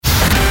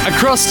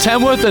Across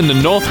Tamworth and the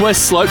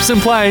Northwest Slopes and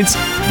Plains,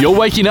 you're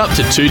waking up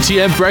to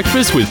 2TM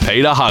Breakfast with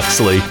Peter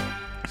Huxley.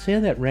 See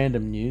how that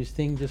random news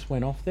thing just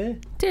went off there?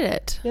 Did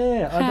it?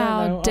 Yeah, I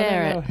How don't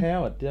dare know it.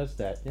 how it does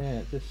that. Yeah,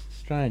 it's just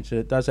strange that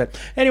it does that.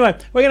 Anyway,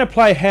 we're going to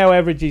play How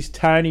Average is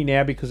Tony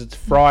now because it's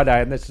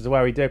Friday and this is the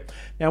way we do.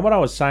 Now, what I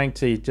was saying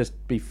to you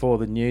just before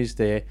the news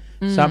there,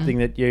 something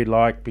that you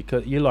like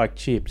because you like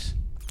chips.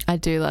 I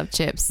do love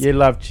chips. You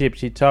love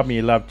chips. You told me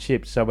you love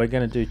chips, so we're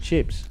going to do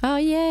chips. Oh,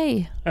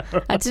 yay.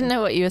 I didn't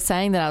know what you were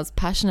saying that I was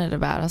passionate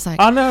about. I was like,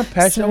 I know,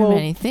 passionate. so Well,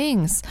 many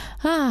things.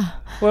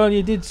 well,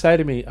 you did say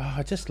to me,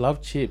 I just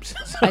love chips.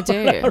 I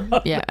do.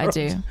 Yeah, I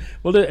do.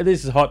 Well,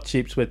 this is hot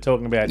chips we're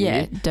talking about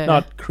Yeah, here, duh.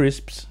 not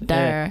crisps. Duh.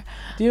 Yeah.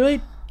 Do you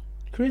eat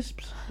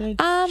crisps? Yeah,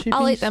 I'll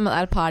chippies? eat them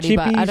at a party,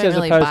 but I Chippies don't as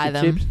really opposed buy to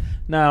them. chips?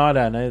 No, I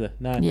don't either.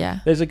 No. Yeah.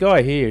 There's a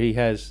guy here, he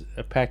has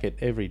a packet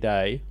every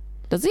day,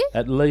 Does he?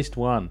 at least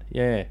one.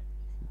 Yeah.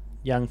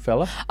 Young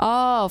fella.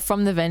 Oh,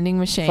 from the vending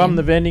machine. From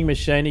the vending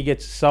machine, he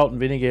gets salt and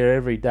vinegar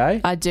every day.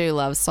 I do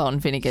love salt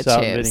and vinegar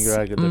Salt chips. and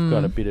vinegar, they've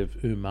got a bit of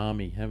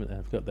umami, haven't they?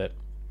 They've got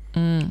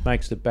that.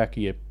 Makes the back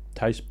of your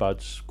taste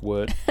buds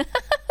squirt.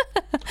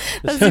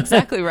 That's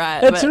exactly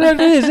right. That's but what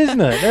it is,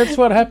 isn't it? That's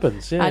what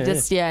happens. Yeah,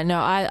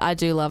 I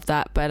do love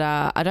that, but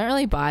I don't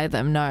really buy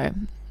them, no.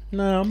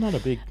 No, I'm not a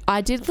big...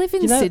 I did live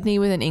in You know- Sydney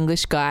with an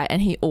English guy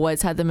and he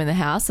always had them in the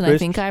house and I Crisps?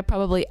 think I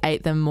probably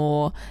ate them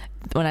more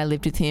when I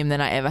lived with him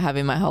than I ever have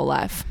in my whole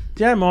life.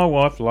 Do you know my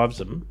wife loves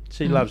them?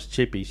 She loves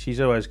chippies.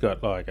 She's always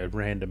got like a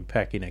random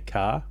pack in her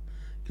car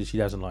because she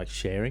doesn't like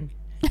sharing.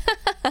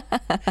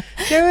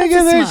 smart way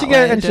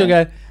to And do she'll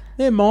it. go,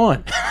 they're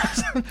mine.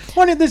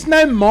 There's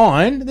no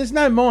mine. There's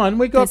no mine.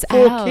 We got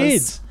There's 4 ours.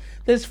 kids.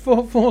 There's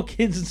four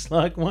kids. It's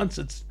like once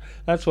it's...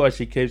 That's why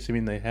she keeps them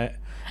in the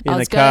I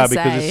was car gonna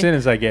because as say- soon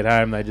as they get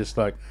home, they just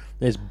like...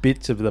 There's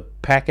bits of the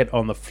packet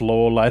on the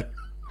floor later.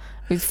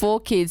 With 4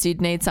 kids,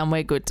 you'd need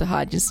somewhere good to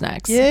hide your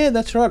snacks. Yeah,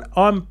 that's right.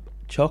 I'm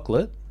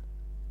chocolate.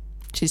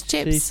 She's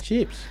chips. She's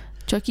chips.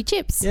 Chalky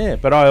chips. Yeah,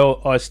 but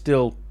I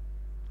still...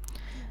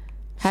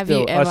 Have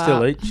you ever I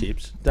still eat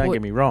chips. Don't put-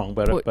 get me wrong,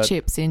 put but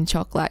chips in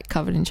chocolate,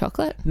 covered in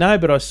chocolate? no.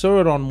 But I saw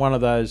it on one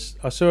of those.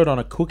 I saw it on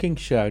a cooking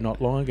show not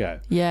long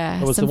ago.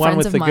 Yeah. It was some the one friends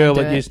with of the mine girl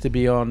do that it. used to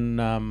be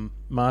on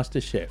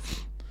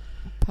MasterChef.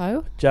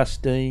 Poe?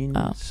 Justine,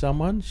 Oh.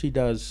 someone. She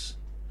does.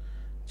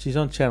 She's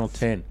on Channel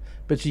 10,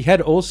 but she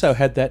had also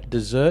had that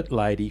dessert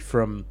lady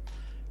from,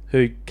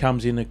 who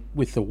comes in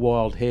with the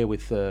wild hair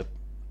with the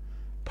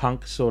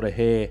punk sort of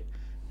hair.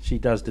 She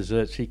does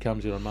desserts. She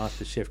comes in on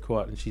MasterChef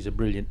quite, and she's a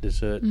brilliant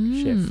dessert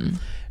chef.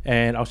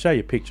 And I'll show you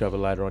a picture of her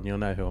later on. You'll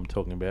know who I'm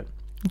talking about.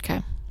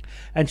 Okay.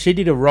 And she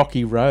did a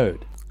Rocky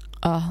Road,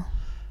 Oh.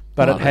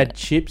 but it Love had it.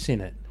 chips in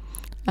it.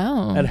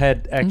 Oh. It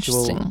had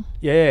actual, Interesting.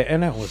 yeah,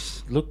 and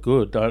it looked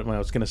good. I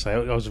was going to say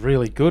it was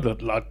really good.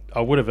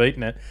 I would have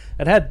eaten it.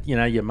 It had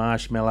your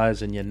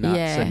marshmallows and your nuts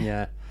Yeah. and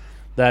your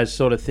those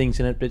sort of things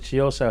in it. But she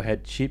also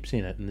had chips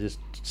in it and just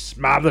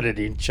smothered it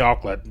in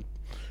chocolate, and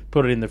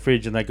put it in the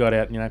fridge, and they got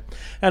out.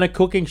 And a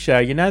cooking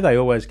show, they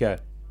always go,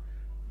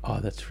 "Oh,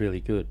 that's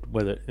really good."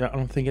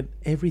 I'm thinking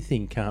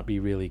everything can't be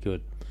really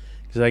good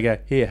because they go,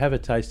 "Here, have a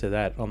taste of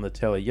that on the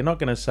telly." You're not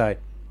going to say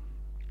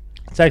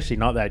it's actually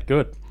not that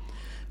good.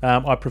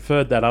 I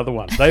preferred that other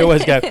one. They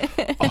always go,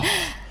 "Oh,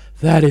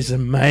 that is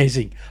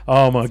amazing.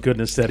 Oh my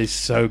goodness, that is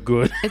so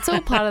good." It's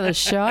all part of the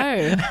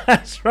show.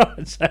 That's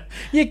right. So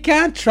you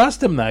can't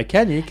trust them though,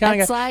 can you? You can't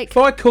It's go, like- if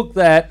I cook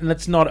that and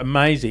it's not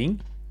amazing,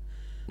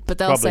 But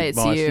they'll say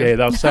it's you. Yeah,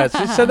 they'll say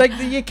it's so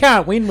you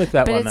can't win with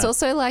that But one. it's though.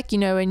 also like,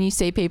 when you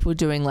see people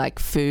doing like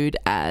food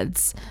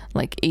ads,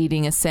 like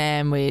eating a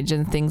sandwich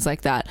and things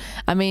like that.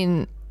 I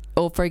mean,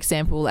 or for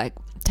example, like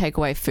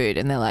takeaway food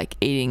and they're like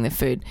eating the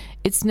food.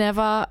 It's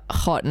never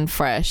hot and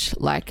fresh.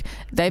 Like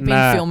they've been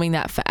No. filming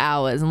that for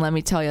hours. And let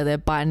me tell you, they're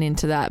biting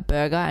into that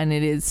burger and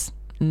it is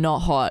not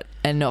hot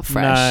and not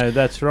fresh. No,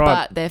 that's right.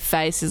 But their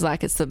face is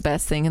like it's the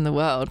best thing in the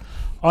world.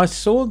 I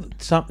saw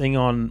something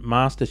on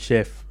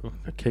MasterChef.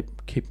 I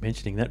keep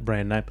mentioning that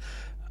brand name.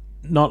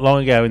 Not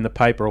long ago in the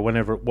paper or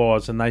whenever it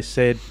was, and they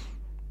said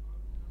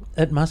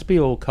it must be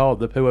all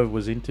cold. Whoever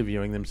was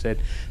interviewing them said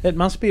it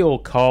must be all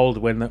cold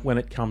when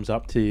it comes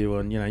up to you,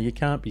 and you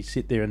can't be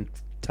sit there and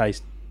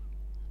taste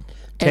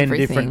 10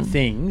 different Everything.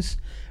 things.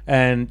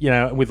 And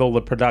with all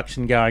the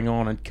production going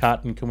on and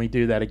cut, and can we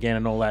do that again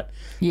and all that?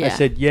 Yeah. They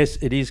said yes,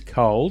 it is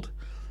cold,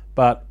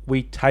 but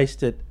we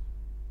taste it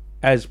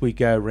as we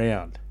go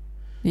round.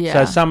 Yeah.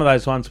 So some of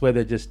those ones where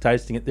they're just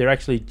tasting it, they're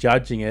actually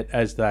judging it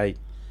as they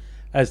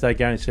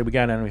go and say, we go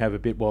down and we have a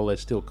bit while they're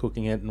still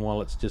cooking it and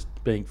while it's just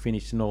being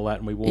finished and all that,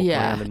 and we walk Yeah,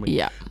 around and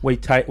yeah. we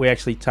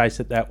actually taste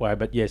it that way.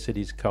 But yes, it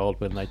is cold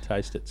when they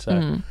taste it.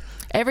 So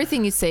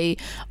Everything you see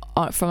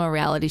from a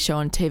reality show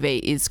on TV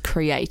is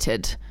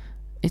created.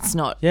 It's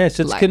not. yes,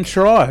 it's like,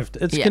 contrived.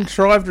 It's Yeah.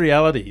 contrived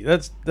reality.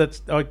 That's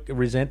I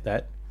resent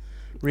that.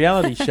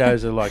 Reality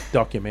shows are like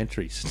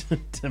documentaries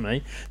to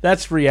me.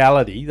 That's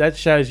reality. That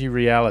shows you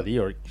reality,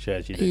 or it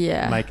shows you the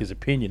Yeah. maker's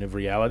opinion of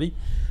reality.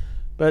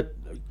 But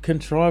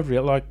contrived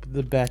like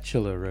The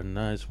Bachelor and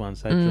those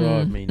ones, they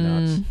drive me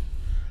nuts.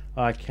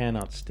 I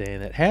cannot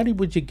stand it.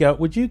 Would you go?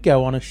 Would you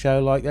go on a show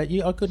like that?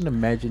 I couldn't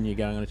imagine you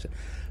going on a show.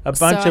 A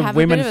bunch I have of a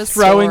women bit of a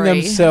throwing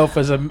story.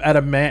 themselves at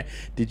a man.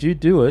 Did you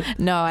do it?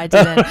 No, I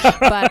didn't.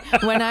 But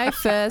when I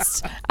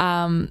first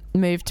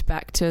moved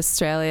back to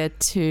Australia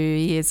 2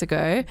 years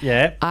ago,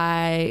 Yeah.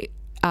 I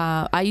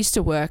used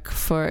to work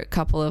for a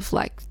couple of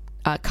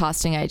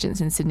casting agents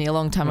in Sydney a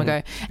long time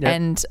ago, Yep.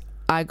 and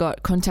I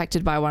got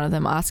contacted by one of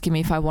them asking me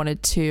if I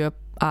wanted to,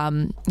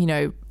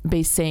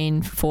 be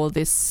seen for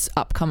this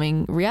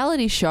upcoming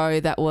reality show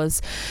that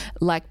was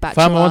like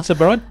Bachelor. Farmer Wants a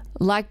Bride?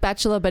 Like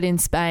Bachelor, but in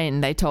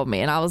Spain, they told me.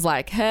 And I was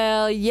like,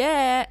 hell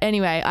yeah.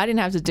 Anyway, I didn't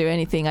have to do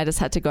anything. I just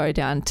had to go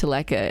down to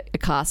like a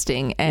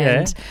casting.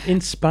 And In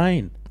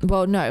Spain.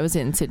 well, no, it was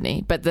in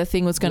Sydney, but the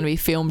thing was going to be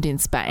filmed in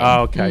Spain.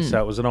 Oh, okay. So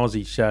it was an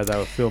Aussie show. They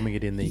were filming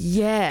it in the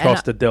Yeah.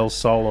 Costa del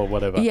Sol or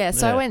whatever. Yeah,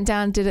 so I went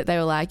down, did it. They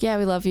were like, yeah,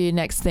 we love you.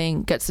 Next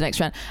thing, go to the next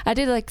round. I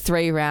did like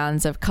 3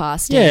 rounds of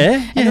casting.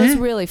 Yeah, And it was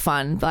yeah. really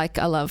fun. Like,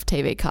 I love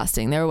TV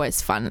casting. They're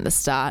always fun at the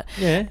start.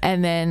 Yeah.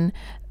 And then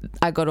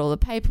I got all the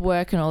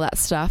paperwork and all that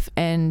stuff,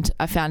 and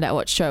I found out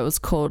what show it was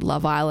called,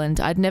 Love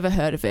Island. I'd never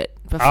heard of it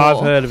before. I've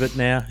heard of it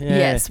now. Yeah,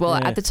 Yes, well,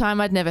 yeah. at the time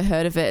I'd never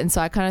heard of it, and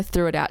so I kind of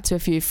threw it out to a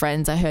few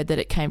friends. I heard that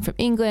it came from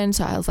England,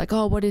 so I was like,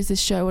 oh, what is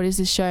this show? What is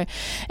this show?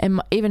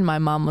 And even my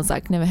mum was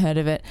like, never heard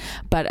of it.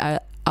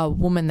 But a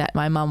woman that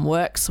my mum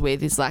works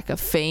with is like a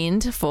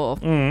fiend for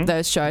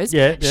those shows.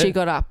 Yeah, yeah. She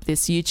got up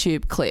this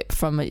YouTube clip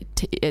from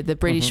the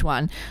British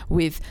one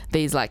with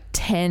these like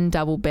 10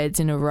 double beds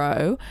in a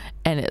row,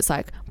 and it's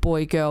like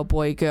boy,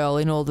 girl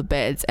in all the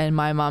beds. And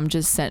my mum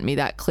just sent me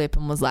that clip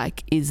and was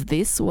like, is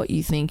this what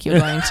you think you're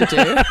going to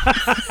do?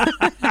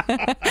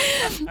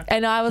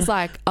 And I was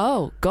like,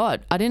 oh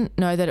God, I didn't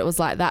know that it was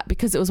like that,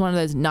 because it was one of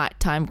those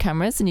nighttime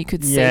cameras and you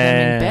could see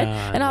them in bed.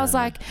 And I was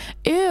like,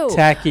 ew.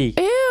 Tacky.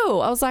 Ew.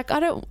 I was like, I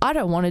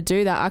don't want to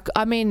do that.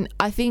 I mean,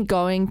 I think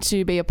going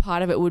to be a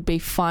part of it would be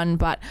fun,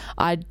 but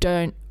I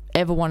don't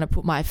ever want to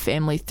put my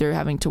family through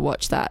having to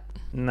watch that.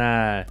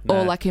 No.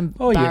 Or like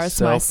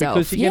embarrass myself.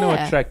 Because you're going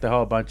to Yeah. attract a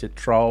whole bunch of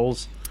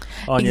trolls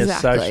on your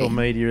Exactly. social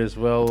media as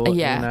well.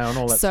 Yeah. You know, and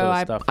all that so sort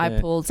of stuff. I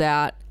yeah. pulled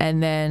out,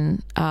 and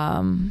then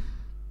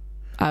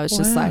I was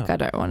just Wow. like, I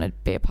don't want to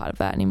be a part of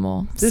that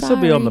anymore. This will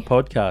be on the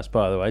Sorry. podcast,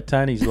 by the way.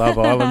 Tony's Love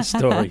Island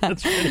story.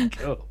 That's really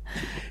cool.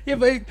 Yeah,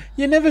 but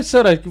you're never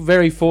sort of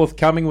very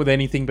forthcoming with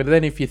anything, but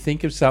then if you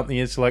think of something,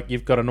 it's like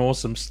you've got an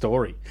awesome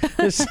story.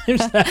 It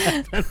seems to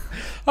happen.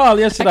 Oh,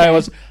 yesterday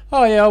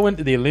I went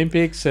to the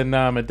Olympics, and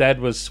my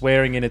dad was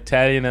swearing in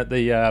Italian at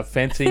the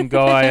fencing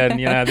guy, and,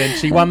 then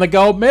she won the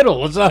gold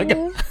medal. It's like,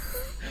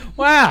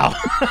 wow.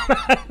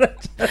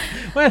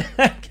 Where did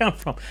that come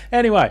from?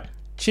 Anyway,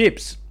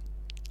 chips.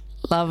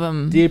 Love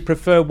them. Do you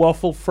prefer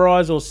waffle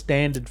fries or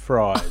standard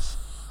fries?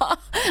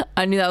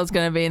 I knew that was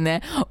going to be in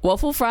there.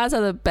 Waffle fries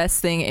are the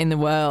best thing in the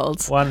world.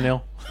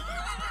 1-0.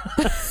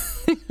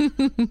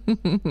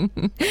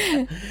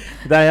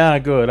 They are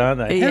good, aren't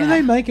they? How do Yeah.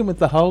 they make them with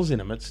the holes in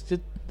them? It's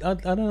just I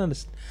don't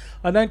understand.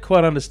 I don't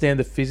quite understand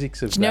the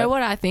physics of Do you that. know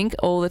what I think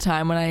all the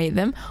time when I eat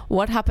them?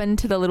 What happened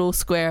to the little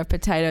square of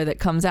potato that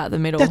comes out the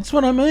middle? That's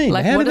what I mean.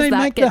 Like, How what do does they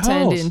that make get the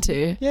turned holes?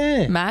 into?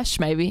 Yeah. Mash,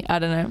 maybe? I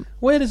don't know.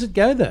 Where does it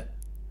go though?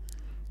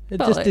 It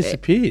Well, just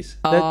disappears.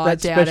 I that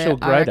doubt special it.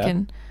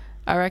 grater.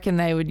 I reckon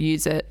they would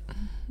use it.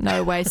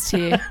 No waste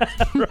here.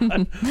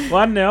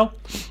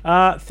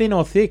 1-0. Thin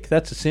or thick?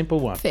 That's a simple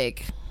one.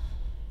 Thick.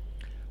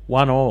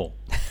 1-1.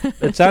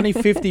 It's only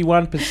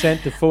 51%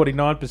 to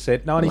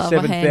 49%.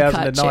 97,000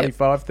 hand-cut to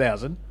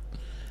 95,000.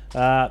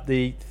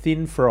 The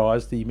thin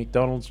fries, the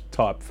McDonald's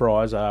type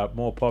fries, are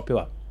more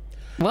popular.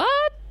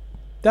 What?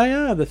 They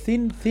are. The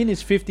thin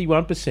is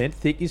 51%.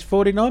 Thick is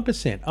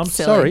 49%. I'm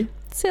sorry.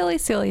 Silly.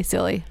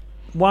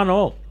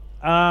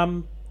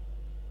 1-1.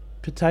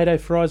 Potato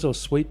fries or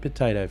sweet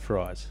potato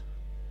fries?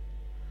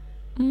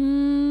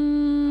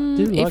 do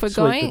like If we're sweet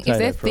going, if potato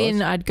they're fries.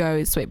 thin, I'd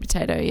go sweet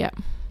potato. Yeah.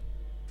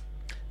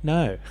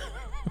 No.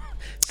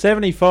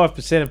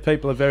 75% of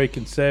people are very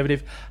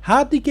conservative.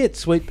 Hard to get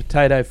sweet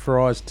potato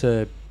fries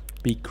to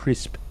be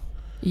crisp.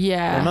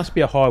 Yeah. There must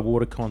be a high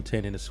water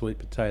content in a sweet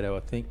potato, I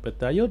think.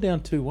 But you're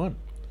down 2-1.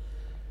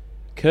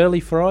 Curly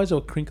fries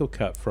or crinkle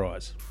cut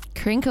fries?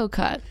 Crinkle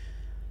cut.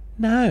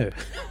 No.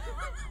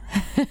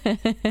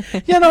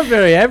 You're not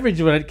very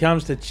average when it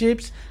comes to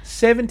chips.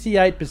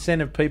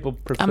 78% of people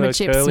prefer I'm a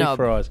chip curly snob.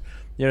 fries.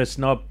 You're a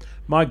snob.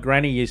 My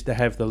granny used to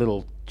have the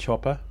little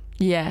chopper.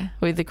 Yeah,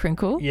 with the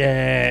crinkle.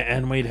 Yeah,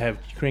 and we'd have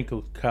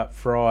crinkle cut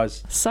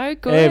fries So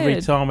good.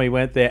 every time we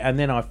went there. And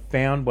then I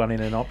found one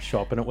in an op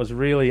shop, and it was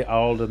really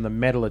old, and the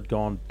metal had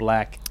gone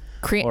black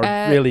or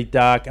really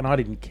dark, and I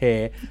didn't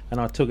care. And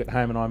I took it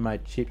home, and I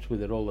made chips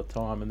with it all the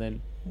time, and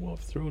then I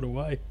threw it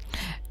away.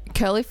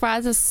 Curly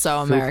fries are so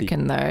Filthy.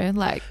 American though.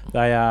 Like,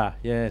 They are,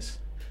 yes.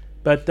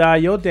 But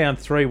you're down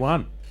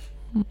 3-1.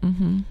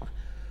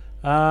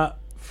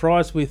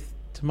 Fries with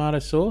tomato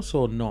sauce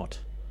or not?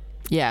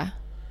 yeah.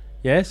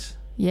 Yes?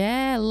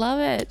 Yeah,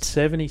 love it.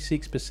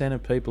 76%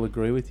 of people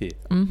agree with you.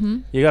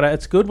 You got to.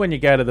 It's good when you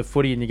go to the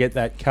footy and you get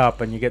that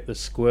cup and you get the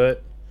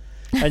squirt,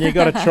 and you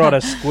got to try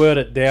to squirt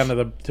it down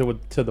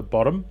to the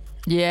bottom.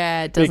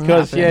 Yeah, it doesn't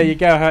Because happen. you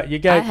go home, you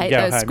go I home, hate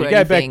those you squirty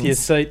go back to your things.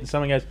 seat, and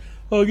someone goes,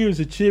 "Oh, give us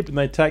a chip," and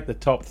they take the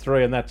top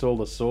 3, and that's all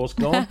the sauce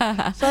gone.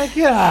 It's like,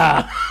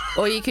 yeah.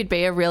 Or you could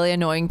be a really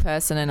annoying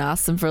person and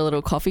ask them for a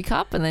little coffee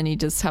cup, and then you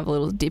just have a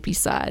little dippy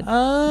side.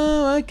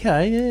 Oh,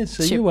 okay, yeah.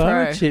 So Chip you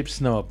are a pro. chip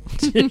snob.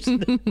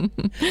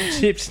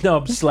 Chip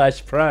snob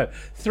 / pro.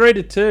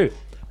 3-2.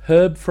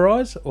 Herb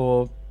fries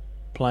or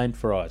plain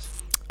fries?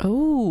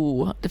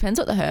 Ooh, depends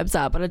what the herbs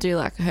are, but I do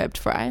like a herbed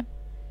fry.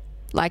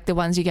 Like the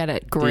ones you get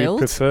at Do you Grilled.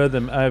 prefer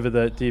them over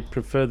the? Do you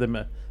prefer them?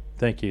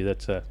 Thank you.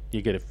 That's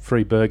you get a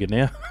free burger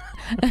now.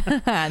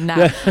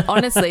 Nah,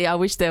 honestly, I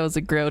wish there was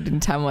a Grilled in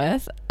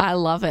Tamworth. I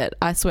love it.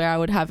 I swear I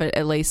would have it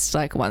at least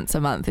like once a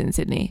month in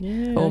Sydney,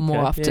 Yeah, or more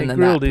okay. often than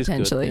Grilled that is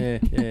good. potentially.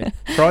 Yeah.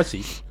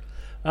 Pricey.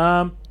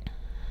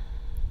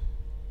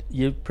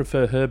 You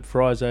prefer herb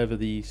fries over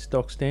the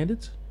stock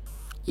standards?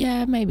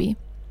 Yeah, maybe.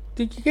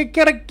 You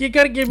gotta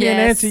give me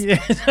Yes. an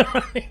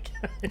answer.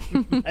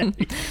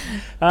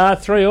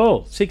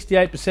 3-3.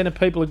 68% of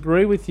people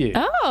agree with you.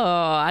 Oh,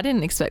 I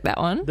didn't expect that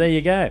one. There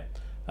you go.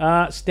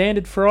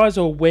 Standard fries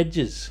or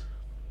wedges?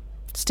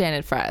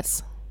 Standard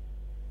fries.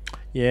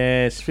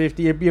 Yes,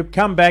 50. You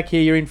come back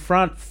here. You're in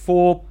front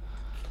 4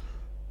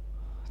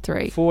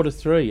 3.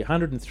 4-3.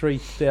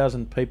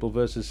 103,000 people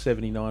versus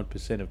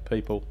 79% of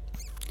people.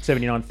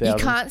 79,000.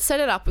 You can't set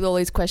it up with all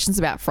these questions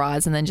about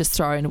fries and then just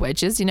throw in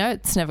wedges. You know,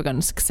 it's never going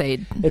to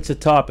succeed. It's a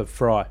type of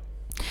fry.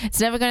 It's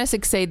never going to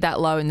succeed that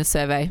low in the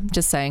survey.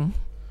 Just saying.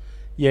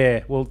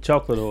 Yeah, well,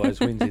 chocolate always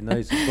wins in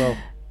these as well.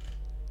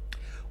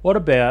 What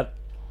about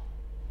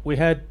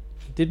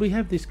did we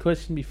have this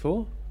question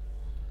before?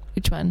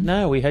 Which one?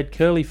 No, we had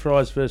curly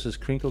fries versus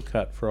crinkle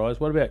cut fries.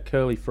 What about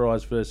curly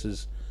fries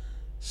versus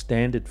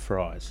standard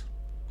fries?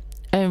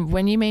 And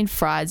when you mean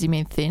fries, you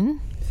mean thin?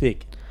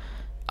 Thick.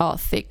 Oh,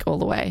 thick all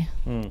the way.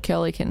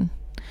 Curly can.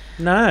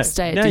 No,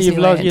 Stay at you're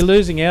Disneyland.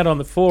 losing out on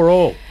the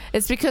 4-all.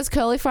 It's because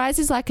curly fries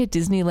is like a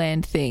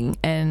Disneyland thing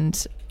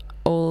and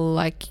all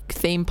like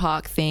theme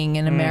park thing,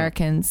 and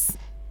Americans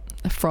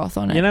froth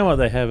on it. You know what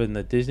they have in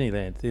the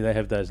Disneyland? They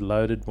have those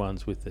loaded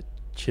ones with the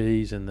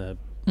cheese and the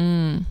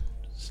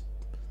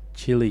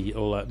chili,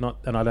 all that.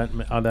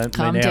 I don't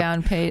Calm mean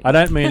down, Pete. I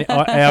don't mean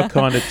our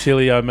kind of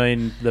chili. I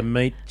mean the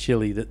meat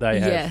chili that they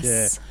have.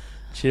 Yes. Yeah.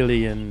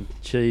 Chili and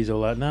cheese,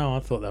 all that. No,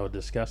 I thought they were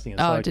disgusting.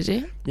 It's Oh, like, did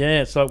you?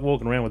 Yeah, it's like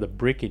walking around with a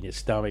brick in your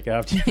stomach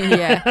after you.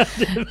 Yeah.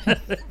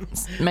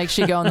 Make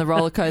sure you go on the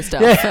roller coaster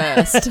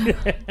first.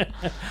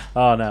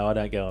 Oh, no, I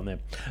don't go on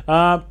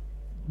them.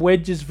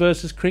 Wedges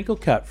versus crinkle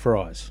cut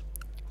fries.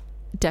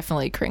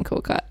 Definitely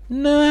crinkle cut.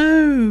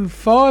 No,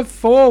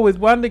 5-4 with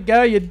 1 to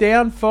go. You're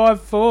down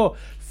 5-4.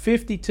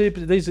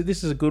 52%.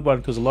 This is a good one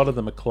because a lot of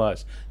them are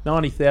close.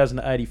 90,000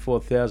 to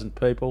 84,000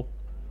 people.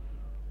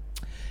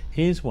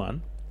 Here's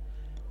one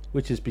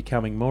which is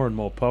becoming more and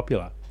more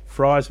popular.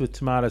 Fries with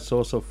tomato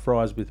sauce or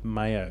fries with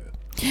mayo?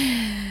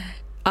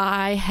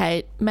 I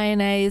hate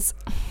mayonnaise.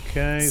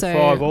 Okay, So-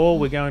 5-all.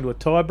 We're going to a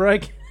tie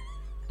break.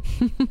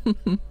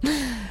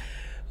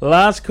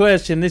 Last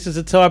question. This is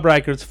a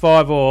tiebreaker. It's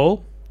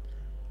 5-all.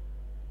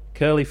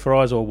 Curly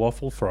fries or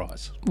waffle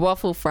fries?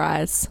 Waffle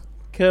fries.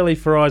 Curly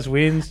fries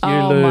wins. You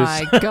Oh lose.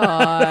 my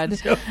God.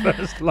 It's your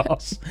first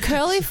loss.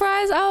 Curly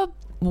fries are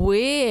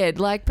weird.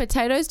 Like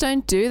potatoes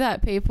don't do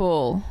that,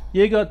 people.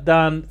 You got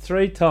done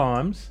 3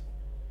 times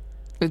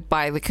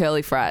By the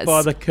curly fries.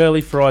 by the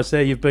curly fries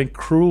there. You've been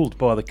cruelled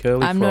by the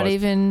curly I'm fries. not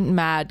even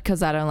mad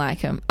because I don't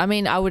like them. I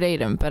mean, I would eat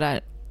them,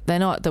 but they're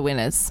not the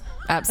winners.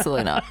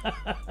 Absolutely not.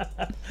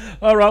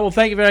 All right, well,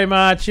 thank you very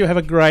much. You have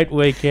a great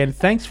weekend.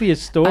 Thanks for your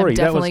story. I'm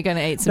definitely going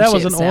to eat some That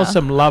was chips an now.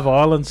 awesome Love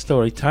Island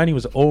story. Tony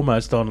was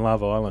almost on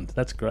Love Island.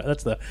 That's great.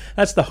 That's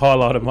the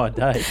highlight of my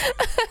day.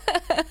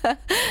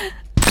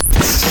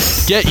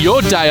 Get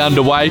your day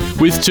underway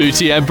with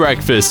 2TM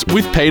Breakfast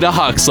with Peter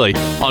Huxley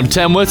on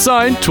Tamworth's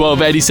Own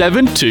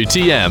 1287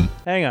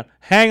 2TM.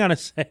 Hang on a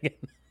second.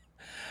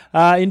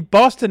 In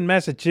Boston,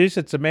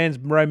 Massachusetts, a man's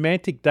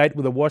romantic date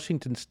with a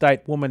Washington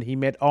State woman he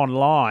met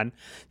online.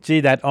 Gee,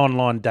 that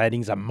online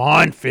dating's a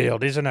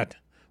minefield, isn't it?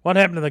 What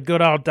happened to the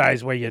good old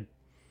days where you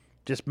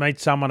just meet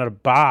someone at a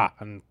bar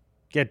and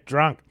get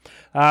drunk?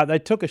 They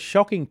took a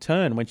shocking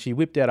turn when she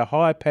whipped out a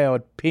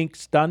high-powered pink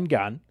stun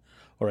gun,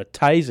 or a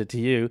taser to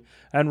you,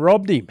 and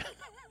robbed him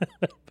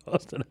at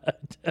Boston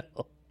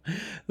Hotel.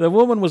 The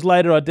woman was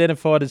later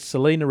identified as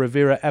Selena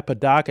Rivera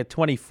Apodaca,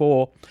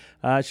 24.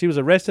 She was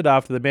arrested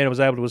after the man was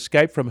able to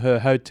escape from her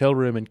hotel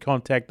room and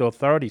contact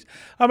authorities.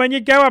 I mean,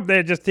 you go up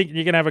there just thinking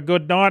you're going to have a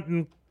good night,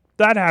 and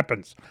that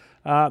happens.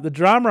 The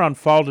drama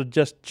unfolded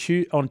just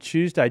on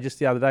Tuesday, just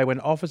the other day, when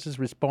officers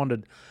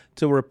responded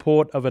to a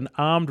report of an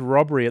armed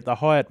robbery at the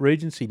Hyatt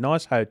Regency.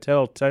 Nice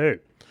hotel too,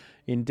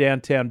 in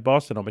downtown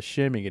Boston. I'm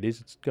assuming it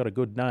is. It's got a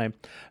good name.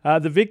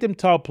 The victim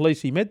told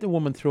police he met the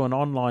woman through an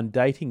online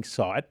dating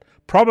site,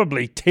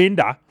 probably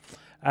Tinder,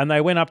 and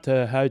they went up to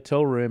her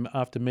hotel room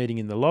after meeting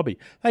in the lobby.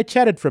 They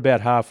chatted for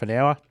about half an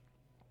hour.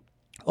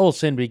 All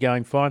seemed to be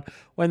going fine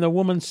when the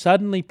woman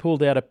suddenly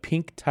pulled out a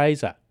pink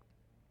taser.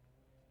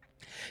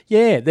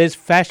 Yeah, there's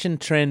fashion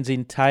trends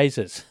in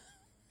tasers.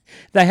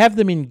 They have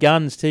them in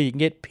guns too. You can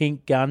get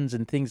pink guns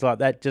and things like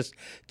that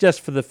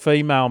just for the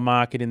female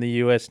market in the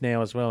US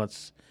now as well.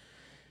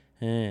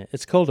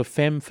 It's called a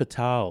femme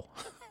fatale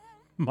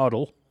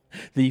model.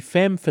 The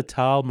femme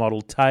fatale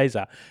model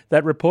taser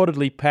that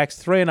reportedly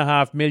packs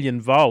 3.5 million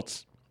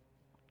volts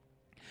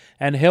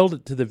and held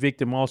it to the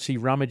victim while she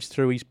rummaged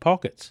through his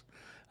pockets.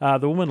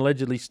 The woman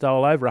allegedly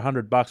stole over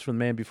 $100 from the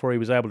man before he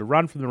was able to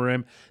run from the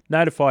room,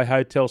 notify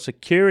hotel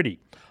security.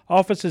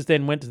 Officers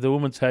then went to the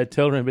woman's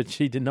hotel room, but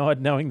she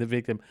denied knowing the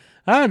victim.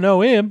 I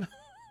know him.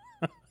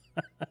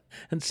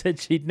 And said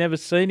she'd never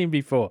seen him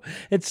before.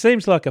 It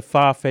seems like a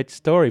far-fetched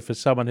story for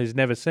someone who's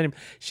never seen him.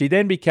 She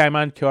then became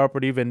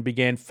uncooperative and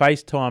began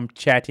FaceTime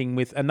chatting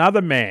with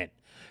another man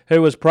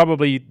who was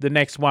probably the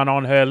next one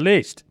on her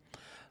list.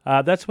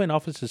 That's when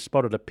officers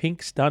spotted a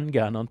pink stun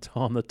gun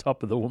on the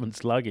top of the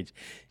woman's luggage.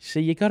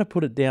 See, you got to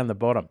put it down the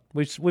bottom.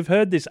 We've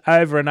heard this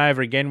over and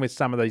over again with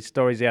some of these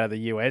stories out of the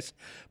US.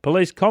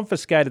 Police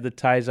confiscated the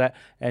taser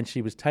and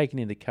she was taken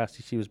into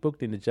custody. She was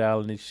booked into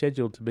jail and is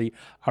scheduled to be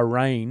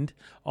arraigned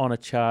on a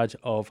charge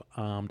of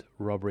armed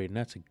robbery. And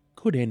that's a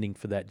good ending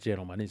for that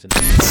gentleman, isn't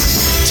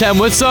it?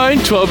 Tamworth Zone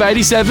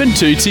 1287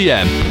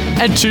 2TM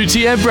and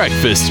 2TM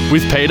Breakfast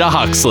with Peter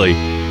Huxley.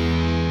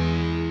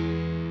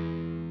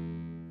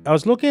 I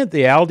was looking at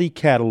the Aldi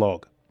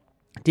catalogue.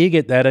 Do you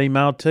get that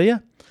emailed to you?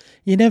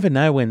 You never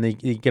know when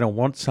you're going to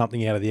want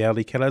something out of the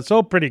Aldi catalogue. It's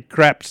all pretty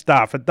crap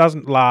stuff. It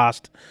doesn't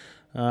last,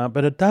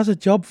 but it does a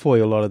job for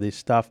you, a lot of this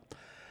stuff.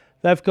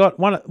 They've got,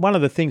 one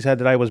of the things I had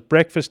today was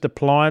breakfast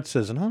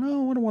appliances. And I don't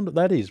know, I wonder what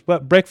that is.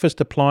 But breakfast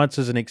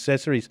appliances and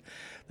accessories.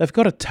 They've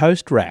got a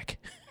toast rack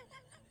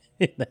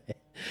in there.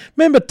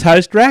 Remember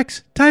toast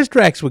racks? Toast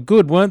racks were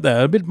good, weren't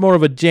they? A bit more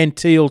of a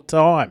genteel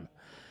time.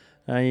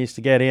 I used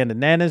to go down to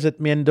Nana's at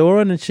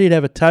Mendoran and she'd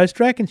have a toast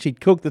rack and she'd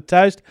cook the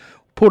toast,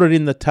 put it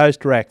in the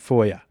toast rack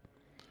for you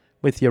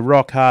with your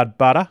rock hard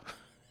butter.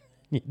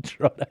 You'd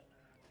try to,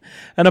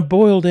 and a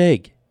boiled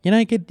egg. You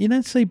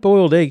don't see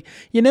boiled egg.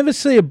 You never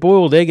see a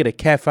boiled egg at a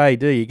cafe,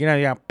 do you? You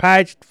know,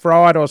 poached,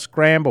 fried or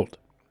scrambled.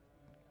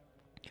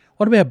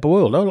 What about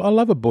boiled? I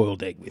love a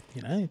boiled egg with,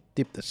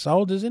 dip the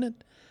soldiers in it.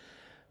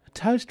 A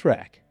toast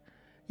rack.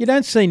 You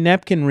don't see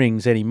napkin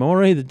rings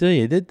anymore either, do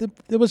you?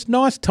 There was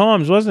nice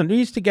times, wasn't it? We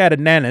used to go to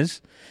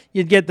Nana's.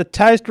 You'd get the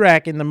toast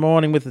rack in the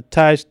morning with the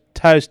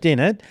toast in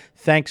it.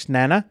 Thanks,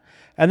 Nana.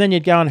 And then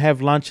you'd go and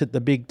have lunch at the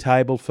big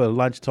table for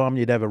lunchtime.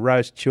 You'd have a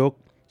roast chook.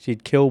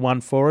 She'd kill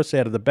one for us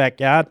out of the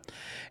backyard.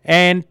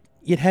 And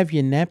you'd have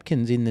your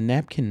napkins in the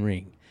napkin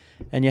ring.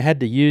 And you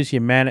had to use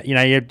your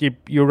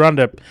you were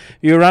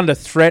under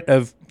threat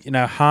of,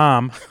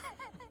 harm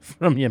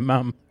from your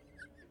mum.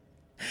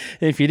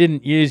 If you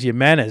didn't use your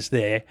manners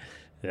there,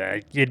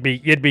 you'd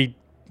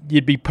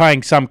be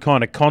paying some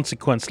kind of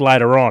consequence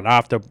later on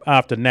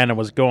after Nana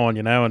was gone,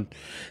 and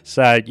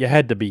so you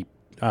had to be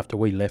after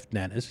we left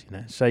Nana's,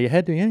 So you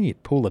had to,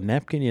 you'd pull your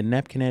napkin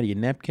out of your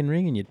napkin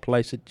ring and you'd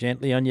place it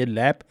gently on your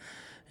lap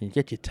and you'd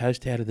get your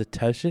toast out of the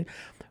toaster.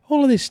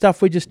 All of this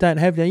stuff we just don't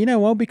have now. You know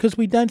why? Because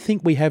we don't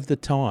think we have the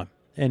time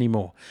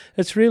anymore.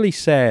 It's really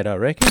sad, I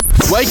reckon.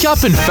 Wake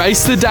up and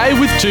face the day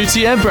with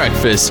 2TM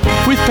Breakfast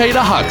with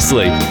Peter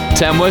Huxley.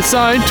 Tamworth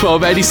Zone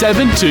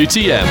 1287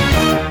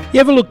 2TM. You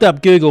ever looked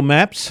up Google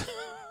Maps?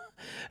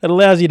 It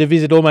allows you to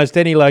visit almost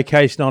any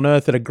location on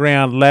Earth at a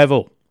ground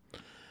level.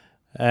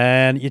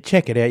 And you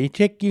check it out. You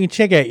can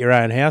check out your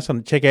own house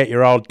and check out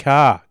your old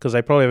car because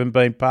they probably haven't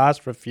been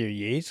passed for a few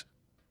years.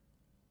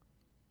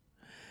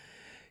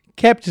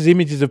 Captures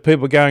images of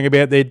people going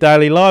about their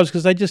daily lives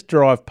because they just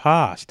drive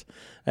past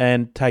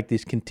and take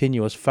this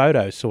continuous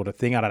photo sort of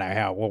thing. I don't know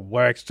how it will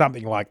work,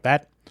 something like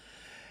that.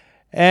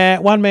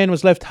 One man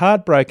was left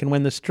heartbroken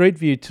when the Street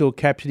View tool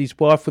captured his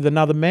wife with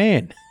another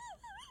man.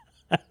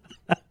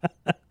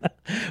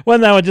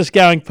 When they were just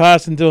going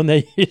past and doing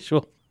their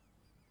usual.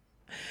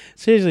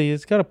 Seriously,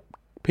 it's got a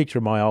picture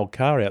of my old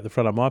car out the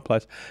front of my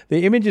place.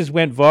 The images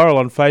went viral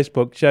on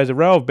Facebook. Shows a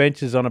row of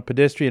benches on a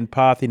pedestrian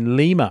path in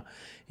Lima,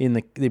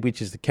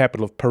 which is the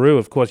capital of Peru.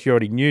 Of course, you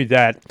already knew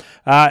that.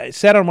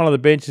 Sat on one of the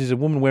benches is a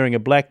woman wearing a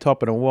black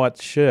top and a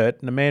white shirt,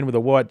 and a man with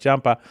a white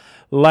jumper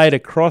laid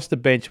across the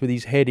bench with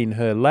his head in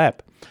her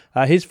lap.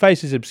 His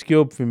face is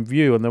obscured from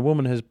view, and the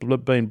woman has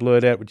been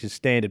blurred out, which is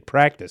standard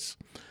practice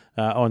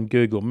on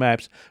Google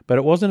Maps. But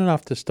it wasn't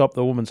enough to stop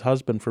the woman's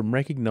husband from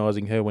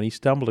recognising her when he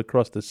stumbled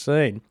across the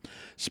scene,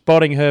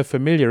 spotting her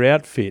familiar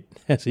outfit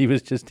as he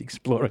was just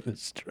exploring the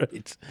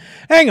streets.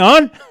 Hang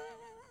on!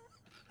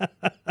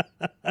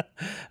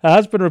 Her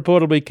husband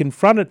reportedly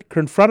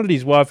confronted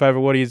his wife over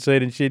what he had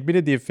seen, and she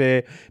admitted the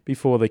affair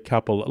before the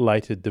couple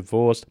later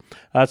divorced.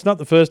 It's not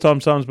the first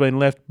time someone's been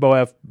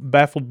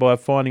baffled by a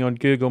finding on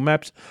Google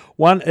Maps.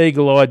 One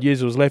eagle-eyed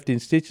user was left in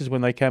stitches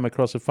when they came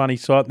across a funny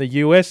site in the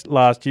US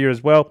last year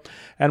as well,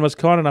 and was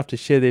kind enough to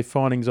share their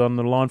findings on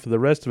the line for the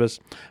rest of us.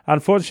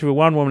 Unfortunately for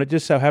one woman, it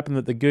just so happened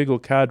that the Google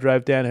car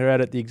drove down her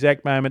road at the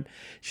exact moment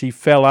she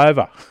fell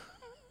over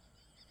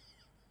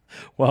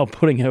while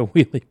putting her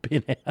wheelie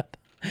bin out.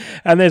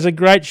 And there's a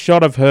great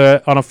shot of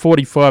her on a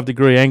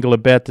 45-degree angle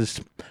about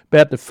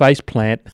to face plant